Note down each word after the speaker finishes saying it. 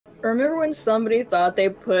Remember when somebody thought they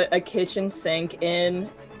put a kitchen sink in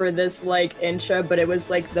for this like intro, but it was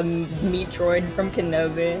like the meat droid from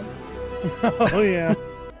Kenobi? Oh yeah.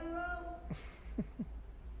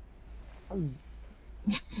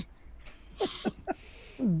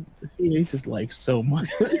 He hates his life so much.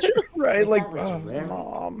 Right, like, oh,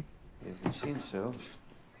 mom. It would seem so.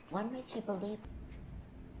 What makes you believe?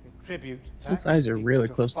 Tribute Those eyes are really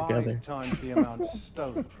close together. 5 times the amount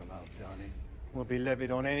stolen from Aldani will be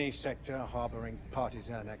levied on any sector harboring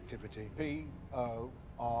partisan activity.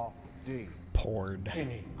 P-O-R-D. Poured.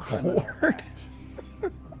 Any Poured.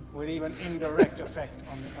 with even indirect effect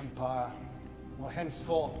on the Empire will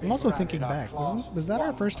henceforth be I'm also granted thinking our back, Class was that our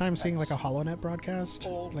 1 first time seeing offense. like a HoloNet broadcast?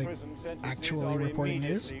 All Like prison sentences actually are reporting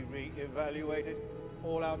news? immediately re-evaluated.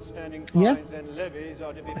 All outstanding Yeah. fines and levies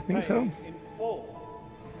are to be think paid so. in full.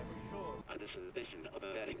 Under suspicion of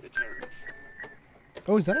abetting the terrorists.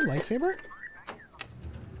 Oh, is that a lightsaber?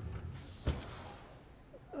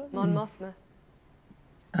 Mon Mothma.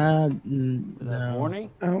 No. Warning?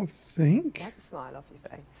 I don't think. Wipe a smile off your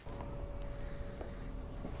face.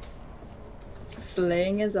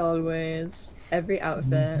 Slaying as always. Every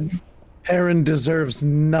outfit. Perrin deserves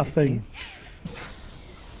nothing.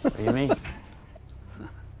 What do you mean?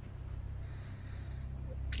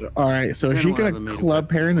 All right, so is she gonna club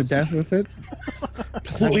Perrin to death with it?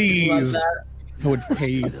 Love Please. that. I would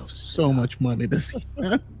pay so much money to see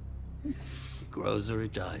that. It grows or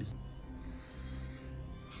it dies.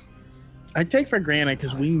 I take for granted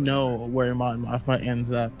because we know where Mon Mothma ends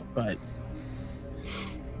up, but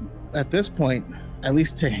at this point, at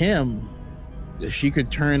least to him, she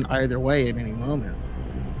could turn either way at any moment.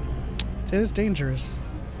 It is dangerous.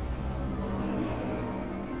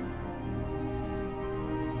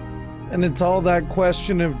 And it's all that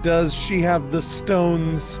question of does she have the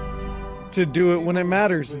stones to do it when it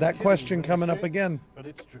matters? That question coming up again. But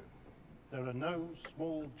it's true. There are no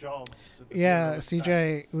small jobs. at the Yeah, Bureau of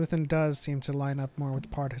CJ Luthen does seem to line up more with I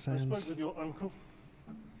spoke partisans. with your uncle.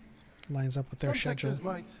 Lines up with their Some schedule. sectors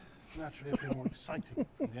might naturally appear more exciting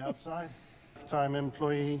from the outside. Time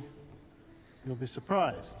employee, you'll be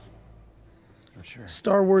surprised. I'm sure.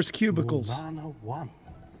 Star Wars cubicles. Lana 1.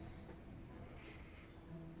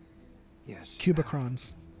 Yes.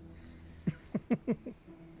 Cubicrons.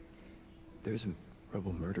 There's a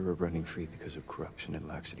rebel murderer running free because of corruption and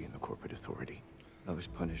laxity in the corporate authority. I was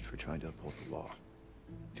punished for trying to uphold the law.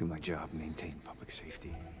 Do my job, maintain public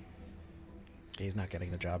safety. He's not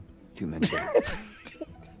getting the job. 2 men dead.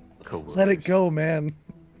 Co-workers. Let it go, man.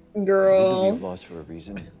 Girl. We've lost for a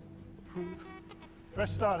reason.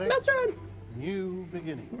 Fresh starting. That's right. New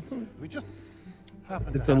beginnings. We just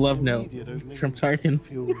happen It's to a have love the note immediate opening from of Tarkin.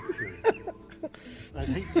 fuel period. I'd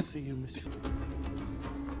hate to see you miss your...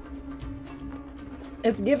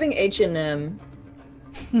 It's giving H&M.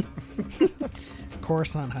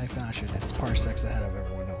 Coruscant high fashion. It's parsecs ahead of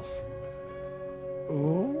everyone else.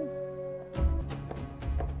 Oh.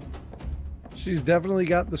 She's definitely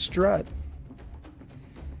got the strut.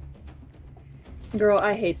 Girl,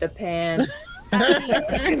 I hate the pants.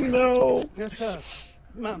 No. Yes, sir.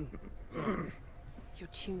 Ma'am. Your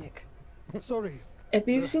tunic. Sorry. If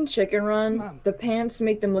you've seen Chicken Run, the pants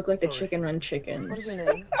make them look like the Chicken Run What chickens. do we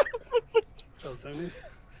know?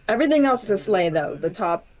 Everything else is a sleigh, though. The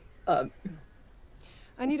top, I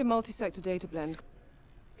need a multi-sector data blend.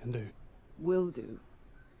 Can do. Will do.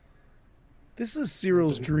 This is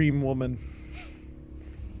Cyril's dream woman.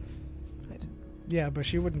 Right. Yeah, but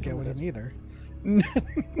she wouldn't get with him either.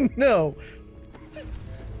 No.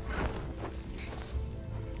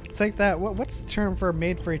 It's like that. What's the term for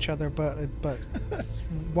made for each other, but it's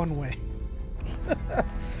one way.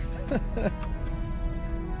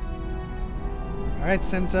 All right,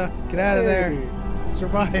 Senta, get out of there.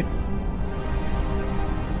 Survive.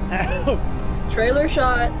 Ow. trailer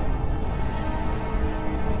shot.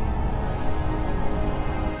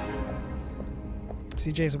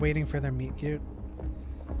 CJ's waiting for their meet cute.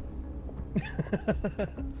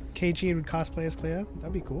 KG would cosplay as Clea.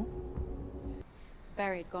 That'd be cool. It's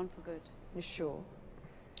buried, gone for good. You sure?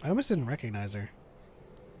 I almost didn't recognize her.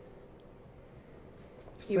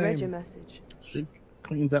 You read your Same. message. She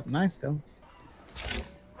cleans up nice, though.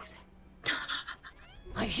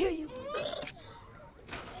 I hear you.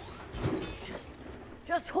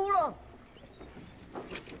 Just hold on.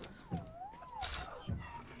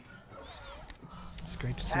 It's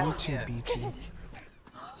great to see you too, BT.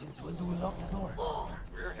 Since when do we lock the door?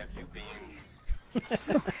 Where have you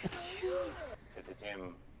been?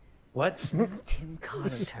 Tim. What? Tim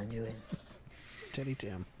Carter turned you in. Teddy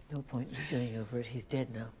Tim. No point in stewing over it. He's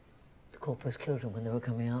dead now. The corpus killed him when they were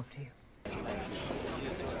coming after you.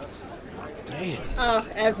 Oh,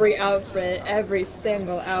 every outfit, every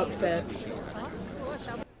single outfit.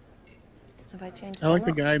 Have I changed I like the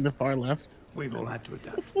so much? guy in the far left. We've all had to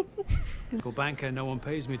adapt. Go banker, no one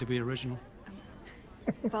pays me to be original.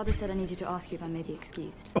 Father said I needed to ask you if I may be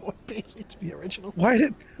excused. Oh, it pays me to be original. Why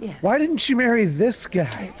didn't she marry this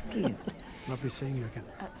guy? Excused. Lovely seeing you again.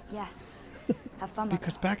 Yes. Have fun.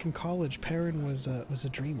 Because back in college, Perrin was a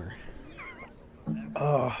dreamer.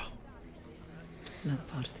 Oh. Not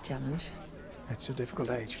part of the challenge. It's a difficult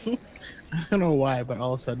age. I don't know why, but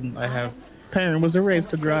all of a sudden I have Perrin was erased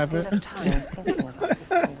to drive it.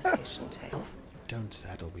 Don't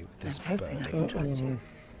saddle me with this I'm hoping I can trust you.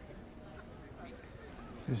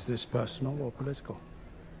 Is this personal or political?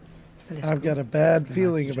 I've got a bad Then I'd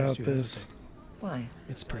feeling suggest about you this. hesitate. Why?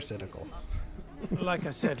 It's parasitical. Like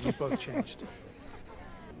I said, we both changed.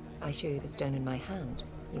 I show you the stone in my hand.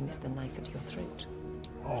 You miss the knife at your throat.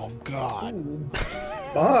 Oh God.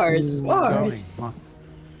 Bars, bars. Going,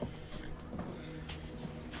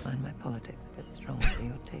 Find my politics a bit strong for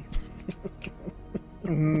your taste.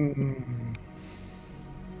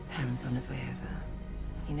 Perrin's on his way over.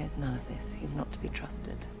 He knows none of this. He's not to be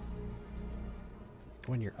trusted.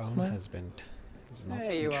 When your own husband is not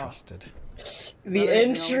to be trusted. The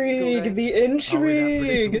intrigue, the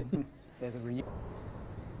intrigue.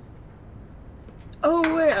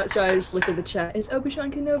 Oh wait, sorry, I just looked at the chat. It's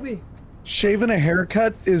Obi-Wan Kenobi. Shaving a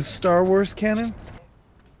haircut is Star Wars canon?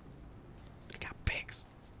 I got pigs.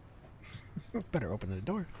 Better open the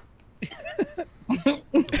door.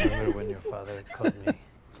 Remember when your father had caught me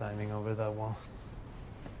climbing over that wall?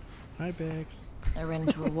 Hi, pigs. I ran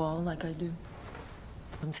into a wall like I do.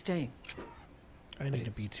 I'm staying. I need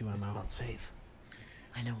a B2 It's ammo. not safe.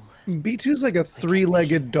 I know. B2's like a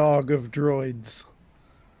three-legged dog of droids.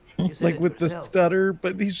 You said Like it with the yourself. stutter,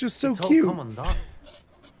 but he's just so It's all cute. common, Doc. Laugh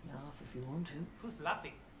if you want to. Who's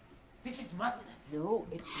laughing? This is madness. No,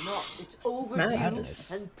 it's not. It's overdue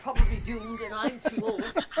Madness. and probably doomed, and I'm too old,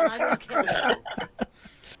 and I don't care.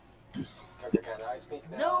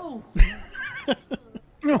 No!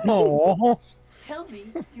 Aww. Tell me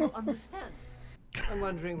you understand. I'm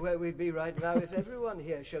wondering where we'd be right now if everyone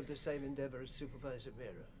here showed the same endeavor as Supervisor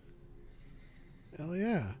Mira. Hell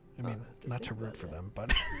yeah. I mean, not to root for them,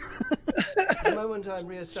 but... The moment I'm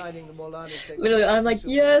reassigning the Morlani section Literally, I'm to like,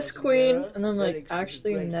 yes, Supervisor Queen, Mira, and I'm like, Eric's is of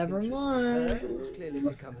actually, great never interest to mind. her, who's clearly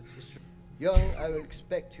become a district. Young, I will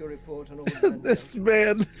expect your report on all the This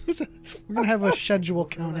man. We're gonna have a schedule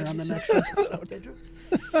counter on the next episode. bedroom.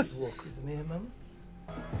 Walk with me, Mum.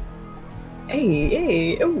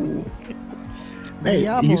 Hey, ooh. Hey,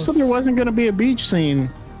 you said there wasn't going to be a beach scene.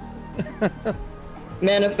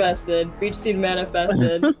 Manifested. Beach scene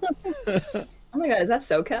manifested. Oh my god, is that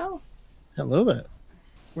SoCal? Hello there.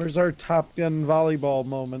 Where's our Top Gun volleyball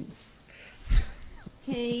moment?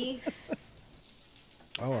 Hey.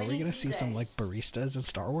 Oh, are we gonna see some like baristas in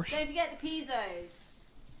Star Wars? Don't forget the pizzos.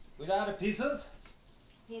 Without a pizzas?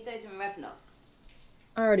 Pizzos and Revnog.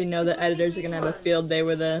 I already know the editors are gonna have a field day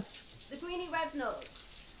with this. The Greenie Revnog.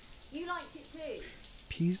 You liked it too.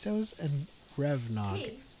 Pizzos and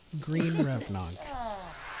Revnog. Green Revnog.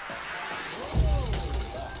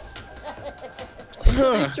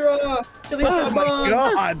 Silly straw! Silly straw Oh my bomb!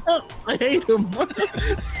 God! I hate him.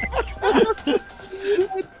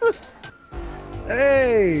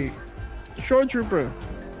 Hey! Short trooper.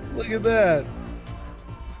 Look at that.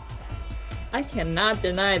 I cannot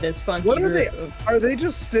deny this funky What are they? groove. Are they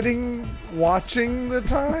just sitting watching the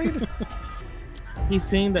tide? He's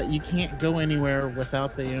saying that you can't go anywhere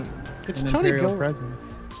without the It's an Tony Imperial Gilroy. presence.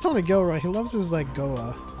 It's Tony Gilroy. He loves his like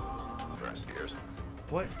Goa.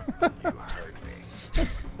 What? You heard me.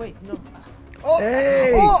 Wait, no. Oh!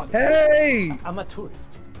 Hey! Oh! Hey! I'm a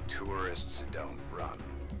tourist. Tourists don't run.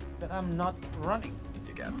 But I'm not running.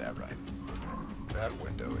 You got that right. That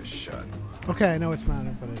window is shut. Okay, I know it's not,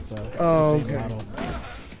 but it's the Oh, same okay. model.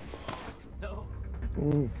 No.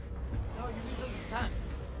 Ooh. No, you misunderstand.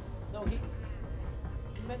 No, he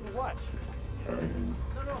meant watch. No,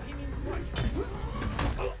 he means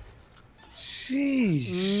watch.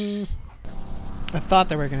 Jeez. I thought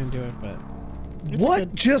they were gonna do it, but it's a What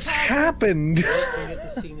good- just happened? Working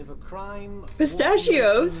at the scene of a crime.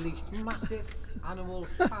 Pistachios? Unleashed massive animal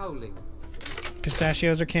fouling.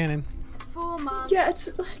 Pistachios are canon. 4 months. Yeah,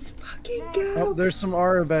 let's fucking go. Oh, there's some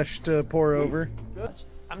Arabesh to pour over.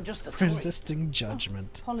 I'm just a tourist. Resisting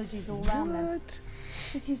judgment. Apologies all round then. What?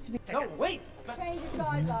 This used to be. No, wait. Change of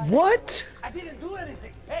guidelines. What? I didn't do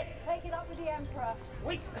anything. Hey, Take it up with the Emperor.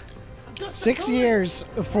 wait. I'm just a 6 tourist. years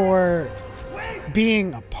for Wait.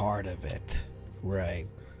 being a part of it. Right.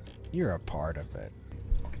 You're a part of it.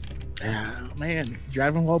 Ah, man,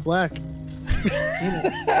 driving while black.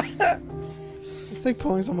 It's like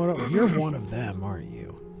pulling someone up. You're one of them, aren't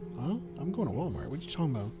you? Huh? I'm going to Walmart. What are you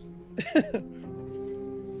talking about?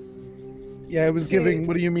 Yeah, it was giving,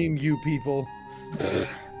 what do you mean, you people?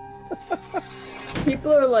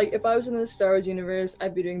 People are like, if I was in the Star Wars universe,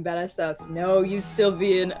 I'd be doing badass stuff. No, you'd still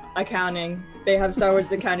be in accounting. They have Star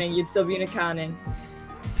Wars accounting, you'd still be in accounting.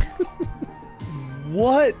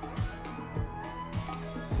 What?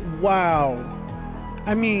 Wow.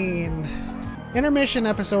 I mean, intermission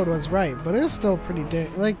episode was right, but it was still pretty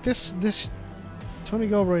like this Tony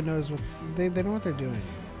Gilroy knows what they know what they're doing.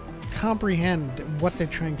 Comprehend what they're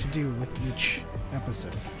trying to do with each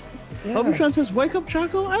episode. Yeah. Obi-Wan says, "Wake up,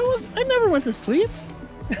 Choco." I never went to sleep.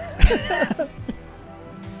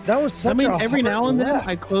 That was such every now and then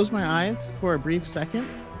I close my eyes for a brief second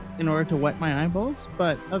in order to wet my eyeballs,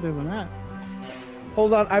 but other than that.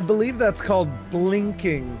 Hold on, I believe that's called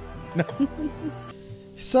blinking. No.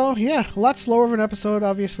 So yeah, a lot slower of an episode.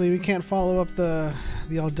 Obviously, we can't follow up the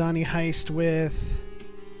Aldani heist with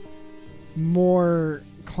more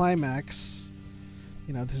climax.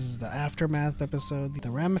 You know, this is the aftermath episode,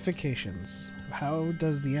 the ramifications. How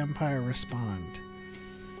does the Empire respond?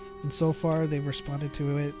 And so far, they've responded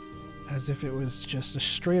to it as if it was just a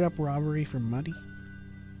straight up robbery for money.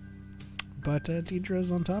 But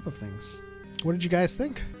Deidre's on top of things. What did you guys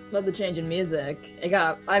think? Love the change in music.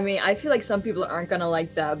 I feel like some people aren't gonna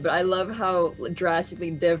like that, but I love how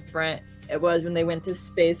drastically different it was when they went to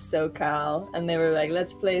Space SoCal and they were like,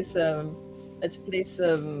 let's play something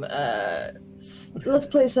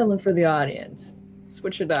for the audience.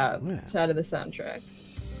 Switch it up. Yeah. Shout out to the soundtrack.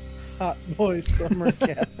 Hot Boy Summer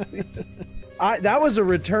Cassie. That was a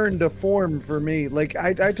return to form for me. Like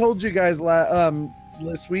I told you guys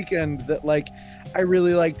this weekend that like I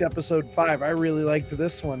really liked episode 5. I really liked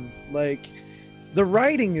this one. Like the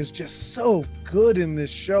writing is just so good in this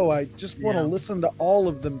show. I just want to listen to all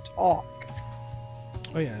of them talk.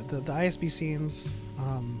 Oh yeah, the ISB scenes,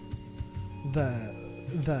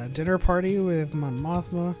 the dinner party with Mon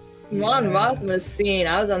Mothma. Mon Mothma's scene,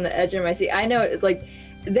 I was on the edge of my seat. I know it's like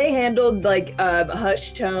they handled like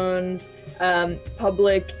hushed tones, not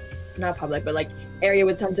public, but like area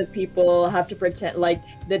with tons of people have to pretend like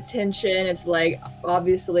the tension. It's like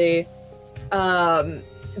obviously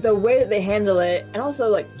the way that they handle it, and also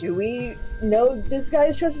like, do we know this guy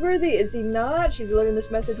is trustworthy? Is he not? She's delivering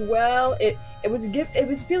this message well. It was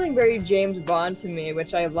feeling very James Bond to me,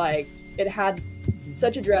 which I liked. It had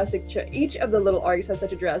such a drastic each of the little arcs has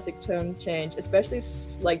such a drastic tone change, especially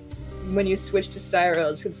like when you switch to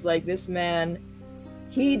Styros. It's like this man,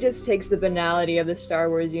 he just takes the banality of the Star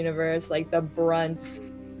Wars universe, like the brunt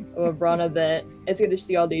of it. It's good to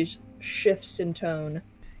see all these shifts in tone.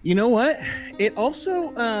 You know what? It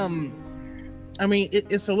also,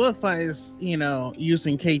 it solidifies,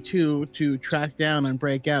 using K2 to track down and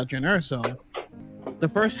break out Jyn Erso. The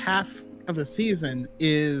first half of the season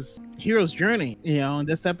is hero's journey. In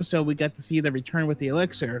this episode, we got to see the return with the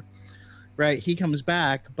elixir, right? He comes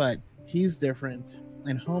back, but he's different,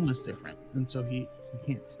 and home is different, and so he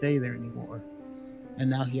can't stay there anymore. And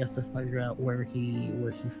now he has to figure out where he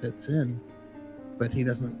fits in, but he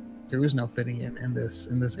doesn't. There is no fitting in this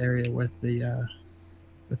area with the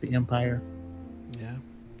Empire. Yeah,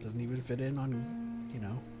 doesn't even fit in on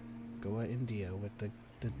Goa, India with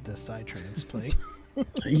the side trains playing.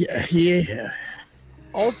 yeah.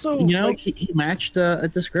 Also, he matched a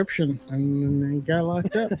description and he got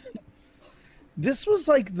locked up. This was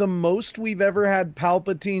like the most we've ever had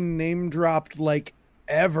Palpatine name dropped, like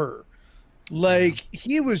ever. Like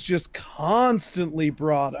he was just constantly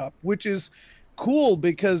brought up, which is cool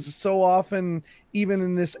because so often, even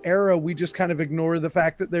in this era, we just kind of ignore the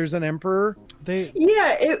fact that there's an emperor.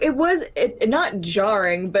 It was not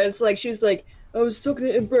jarring, but it's like she was like, I was talking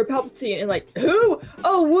to Emperor Palpatine, and like, who?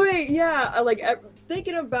 Oh wait, yeah. Like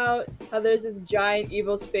thinking about how there's this giant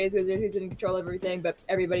evil space wizard who's in control of everything, but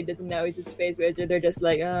everybody doesn't know he's a space wizard. They're just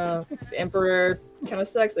like, oh, the Emperor kind of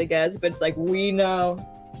sucks, I guess. But it's like, we know.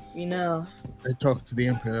 I talked to the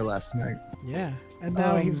Emperor last night. Yeah, and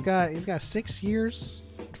now he's got 6 years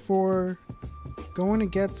for going to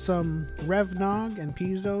get some Revnog and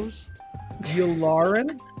Pizos.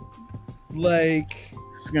 Yularen? Like,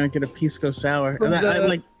 he's gonna get a Pisco sour.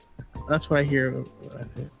 That's what I hear when I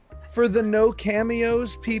say it. For the no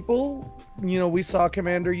cameos people, we saw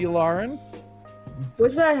Commander Yularen.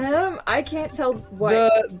 Was that him? I can't tell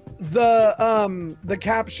what. The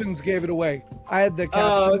captions gave it away. I had the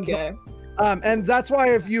captions. Oh, okay. And that's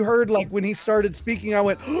why if you heard like when he started speaking, I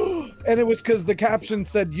went, and it was because the caption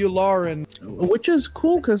said Yularen. Which is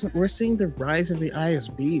cool because we're seeing the rise of the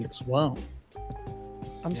ISB as well.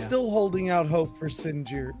 I'm still holding out hope for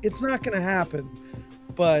Sinjir. It's not going to happen,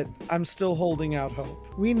 but I'm still holding out hope.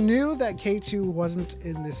 We knew that K2 wasn't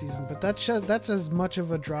in this season, but that's as much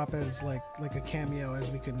of a drop as like a cameo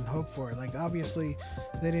as we can hope for. Like obviously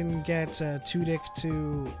they didn't get Tudyk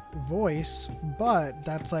to voice, but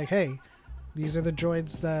that's like, hey, these are the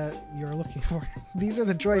droids that you're looking for. These are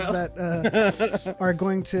the droids that are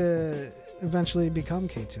going to eventually become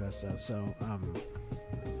K2SO. So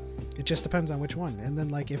it just depends on which one. And then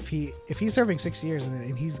like if he's serving 6 years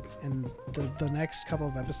and he's in the next couple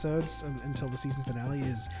of episodes until the season finale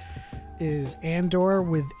is Andor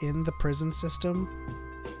within the prison system.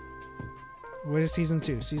 What is season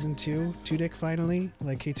 2? Season 2, Tudyk finally,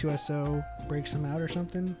 like K2SO breaks him out or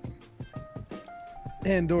something.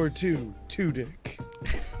 Andor 2, Tudyk.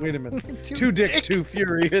 Wait a minute. Tudyk, Too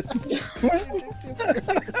Furious.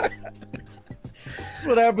 That's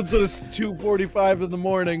what happens when it's 2:45 in the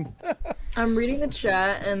morning. I'm reading the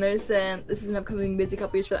chat and they're saying this is an upcoming busy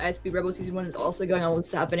couple years for the ISB. Rebel Season 1 is also going on.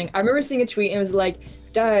 What's happening? I remember seeing a tweet and it was like,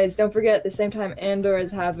 guys, don't forget at the same time Andor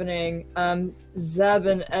is happening, Zeb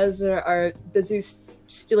and Ezra are busy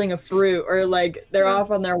stealing a fruit, or like they're off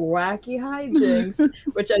on their wacky hijinks,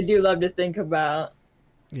 which I do love to think about.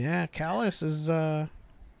 Yeah, Callus is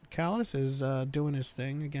doing his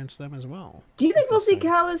thing against them as well. Do you think we'll see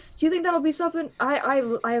Callus? Do you think that'll be something?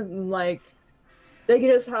 I'm like, they could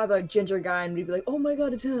just have a ginger guy and we'd be like, oh my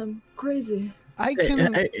god, it's him. Crazy.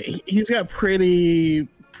 He's got pretty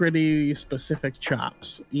specific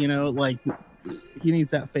chops, you know, like he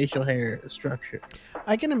needs that facial hair structure.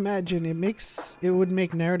 I can imagine it would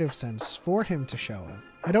make narrative sense for him to show up.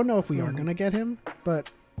 I don't know if we are gonna get him, but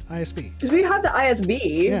ISB. Because we have the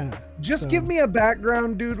ISB. Yeah. Just give me a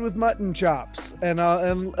background dude with mutton chops, and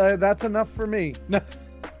that's enough for me. No.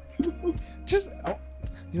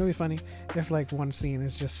 You know, it'd be funny if like one scene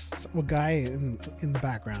is just a guy in the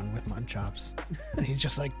background with mutton chops, and he's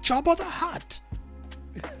just like Jabba the Hutt.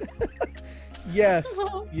 Yes,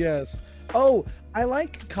 yes. Oh, I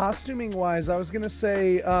like costuming wise. I was gonna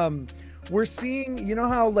say, we're seeing, you know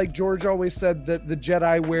how like George always said that the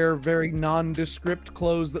Jedi wear very nondescript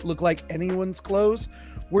clothes that look like anyone's clothes.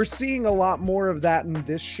 We're seeing a lot more of that in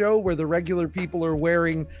this show, where the regular people are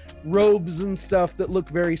wearing robes and stuff that look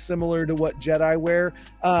very similar to what Jedi wear.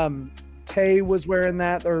 Tay was wearing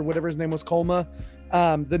that, or whatever his name was, Kolma.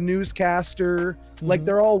 The newscaster, like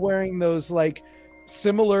they're all wearing those like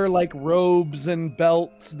similar like robes and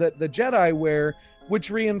belts that the Jedi wear, which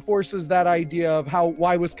reinforces that idea of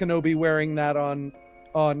why was Kenobi wearing that on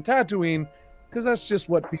Tatooine, because that's just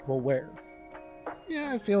what people wear.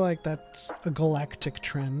 Yeah, I feel like that's a galactic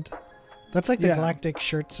trend. That's like the galactic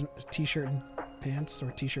shirts and t-shirt and pants,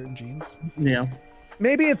 or t-shirt and jeans. Yeah.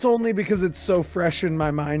 Maybe it's only because it's so fresh in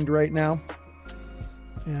my mind right now.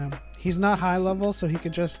 Yeah. He's not high level, so he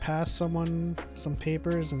could just pass someone some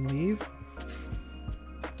papers and leave.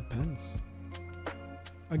 Depends.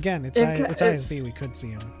 Again, it's ISB. We could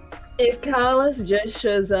see him. If Callus just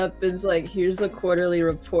shows up as like, here's the quarterly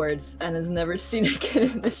reports, and is never seen again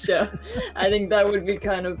in the show, I think that would be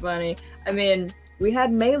kind of funny. I mean, we had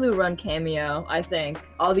Melu run cameo, I think.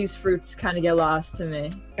 All these fruits kind of get lost to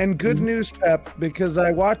me. And good news, Pep, because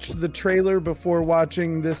I watched the trailer before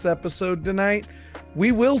watching this episode tonight.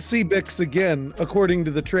 We will see Bix again, according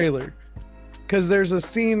to the trailer. Because there's a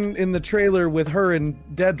scene in the trailer with her and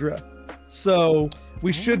Dedra. So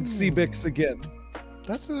we should see Bix again.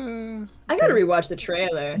 I gotta rewatch the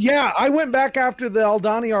trailer. Yeah, I went back after the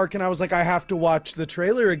Aldani arc and I was like, I have to watch the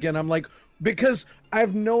trailer again. I'm like, because I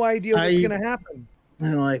have no idea what's gonna happen.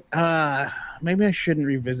 And like, maybe I shouldn't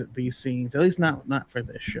revisit these scenes, at least not for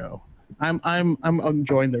this show. I'm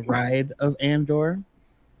enjoying the ride of Andor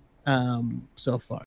so far.